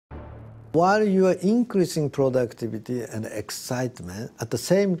While you are increasing productivity and excitement, at the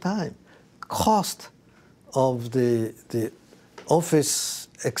same time, cost of the office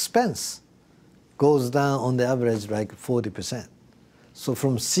expense goes down on the average like 40%. So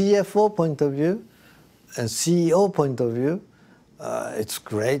from CFO point of view and CEO point of view, it's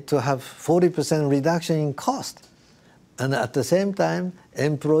great to have 40% reduction in cost. And at the same time,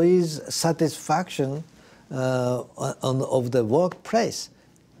 employees' satisfaction of the workplace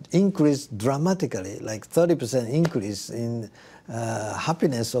increased dramatically, like 30% increase in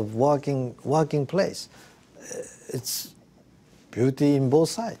happiness of working place. It's beauty in both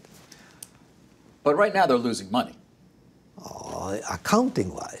sides. But right now they're losing money.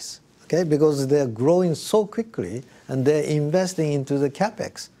 Accounting-wise, okay, because they're growing so quickly and they're investing into the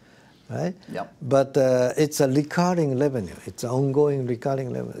capex, right? Yep. But it's a recurring revenue. It's an ongoing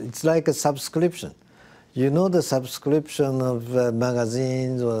recurring revenue. It's like a subscription. You know the subscription of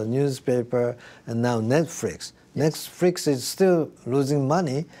magazines or newspaper, and now Netflix. Yes. Netflix is still losing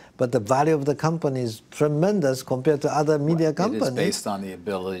money, but the value of the company is tremendous compared to other media companies. It is based on the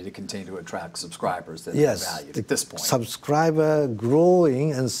ability to continue to attract subscribers that yes, are valued at this point. Subscriber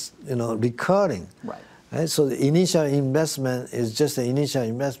growing and recurring. Right. So the initial investment is just the initial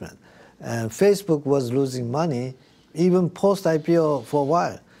investment. And Facebook was losing money even post-IPO for a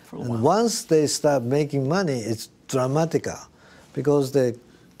while. And once they start making money, it's dramatical, because the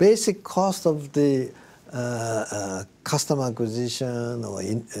basic cost of the customer acquisition or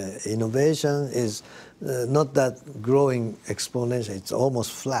innovation is not that growing exponentially. It's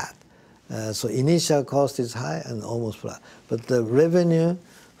almost flat. So initial cost is high and almost flat. But the revenue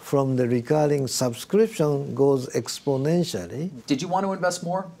from the recurring subscription goes exponentially. Did you want to invest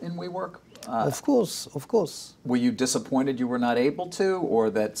more in WeWork? Of course, of course. Were you disappointed you were not able to,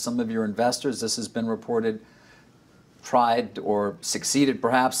 or that some of your investors, this has been reported, tried or succeeded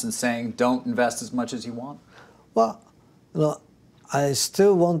perhaps in saying don't invest as much as you want? Well, I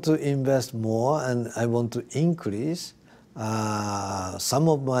still want to invest more and I want to increase. Some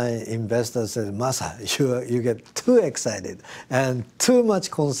of my investors said, Masa, you get too excited and too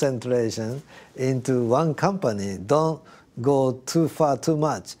much concentration into one company. Don't go too far, too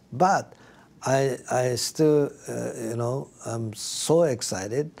much. But I still, I'm so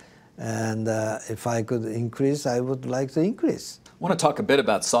excited, and if I could increase, I would like to increase. I want to talk a bit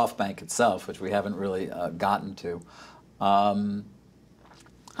about SoftBank itself, which we haven't really gotten to.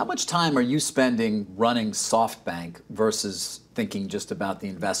 How much time are you spending running SoftBank versus thinking just about the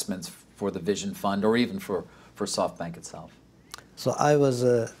investments for the Vision Fund or even for SoftBank itself? So I was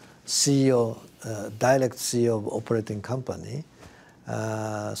a CEO, direct CEO of operating company.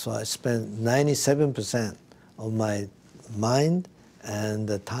 So I spent 97% of my mind and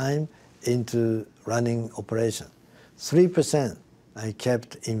the time into running operation. 3% I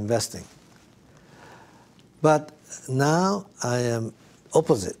kept investing. But now I am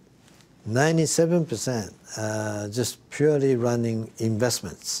opposite. 97% just purely running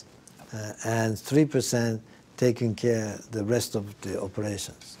investments, and 3% taking care of the rest of the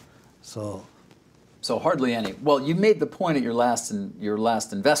operations. So hardly any. Well, you made the point at your last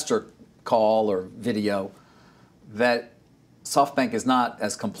investor call or video that SoftBank is not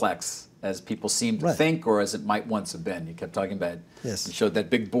as complex as people seem to think, or as it might once have been. You kept talking about, yes. You showed that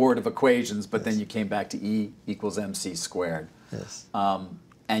big board of equations, but then you came back to E equals MC squared. Yes.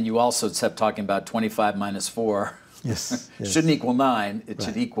 And you also kept talking about 25 minus 4 yes. shouldn't equal 9, it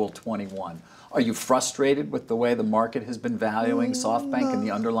should equal 21. Are you frustrated with the way the market has been valuing SoftBank and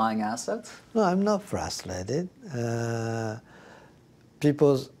the underlying assets? No, I'm not frustrated.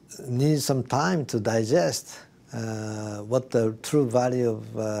 People need some time to digest what the true value of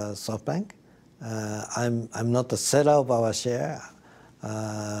SoftBank. I'm not a seller of our share.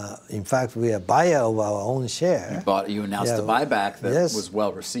 In fact, we are a buyer of our own share. You announced a buyback that was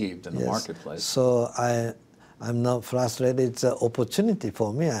well received in the marketplace. So I'm not frustrated. It's an opportunity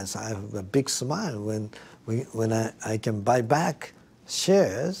for me. I have a big smile when I can buy back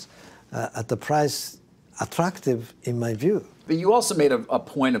shares at the price attractive in my view. But you also made a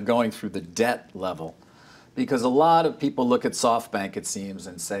point of going through the debt level, because a lot of people look at SoftBank, it seems,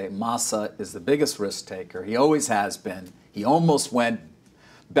 and say Masa is the biggest risk taker. He always has been. He almost went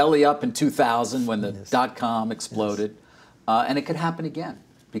belly up in 2000 when the dot-com exploded, and it could happen again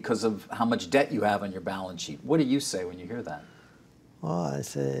because of how much debt you have on your balance sheet. What do you say when you hear that? Well, I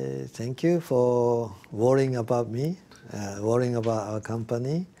say thank you for worrying about me, worrying about our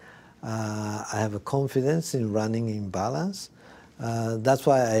company. I have a confidence in running in balance. That's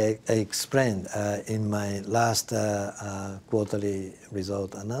why I explained in my last quarterly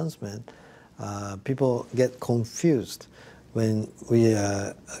result announcement, people get confused when we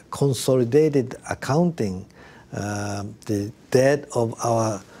consolidated accounting, the debt of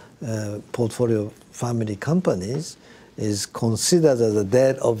our portfolio family companies is considered as the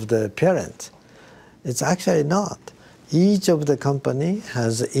debt of the parent. It's actually not. Each of the company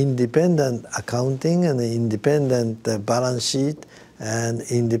has independent accounting and independent balance sheet and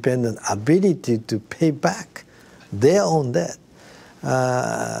independent ability to pay back their own debt.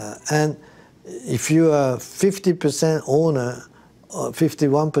 And if you are 50% owner or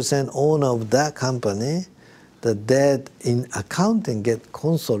 51% owner of that company, the debt in accounting get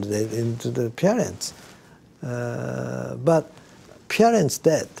consolidated into the parents. But parents'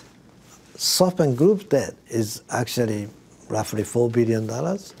 debt, SoftBank Group debt is actually roughly $4 billion.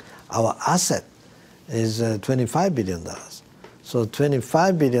 Our asset is $25 billion. So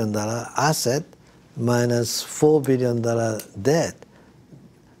 $25 billion asset minus $4 billion debt,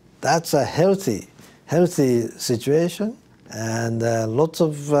 that's a healthy situation and lots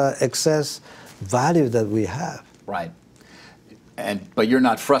of excess value that we have. Right. But you're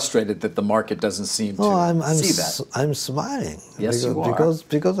not frustrated that the market doesn't seem to see that. I'm smiling. Yes, you are.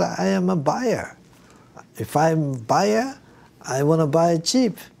 Because I am a buyer. If I'm a buyer, I want to buy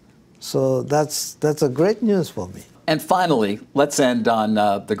cheap. So that's a great news for me. And finally, let's end on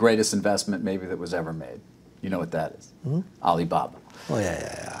the greatest investment maybe that was ever made. You know what that is? Alibaba. Oh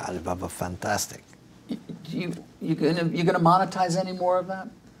yeah. Alibaba, fantastic. You gonna monetize any more of that?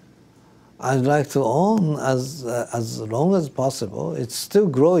 I'd like to own as long as possible. It's still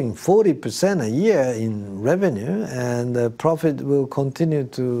growing 40% a year in revenue, and the profit will continue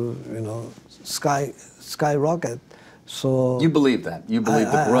to skyrocket. So you believe that? You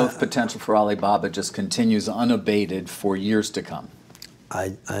believe the growth potential for Alibaba just continues unabated for years to come?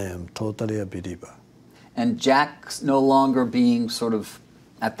 I am totally a believer. And Jack's no longer being sort of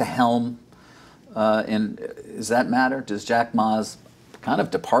at the helm. Does that matter? Does Jack Ma's kind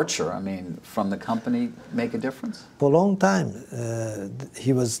of departure, from the company make a difference? For a long time,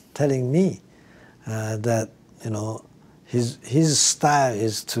 he was telling me that his style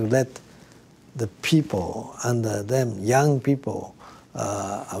is to let the people under them, young people,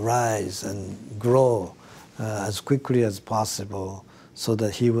 arise and grow as quickly as possible, so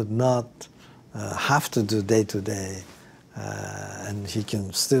that he would not have to do day to day, and he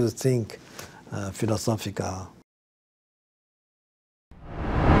can still think philosophical.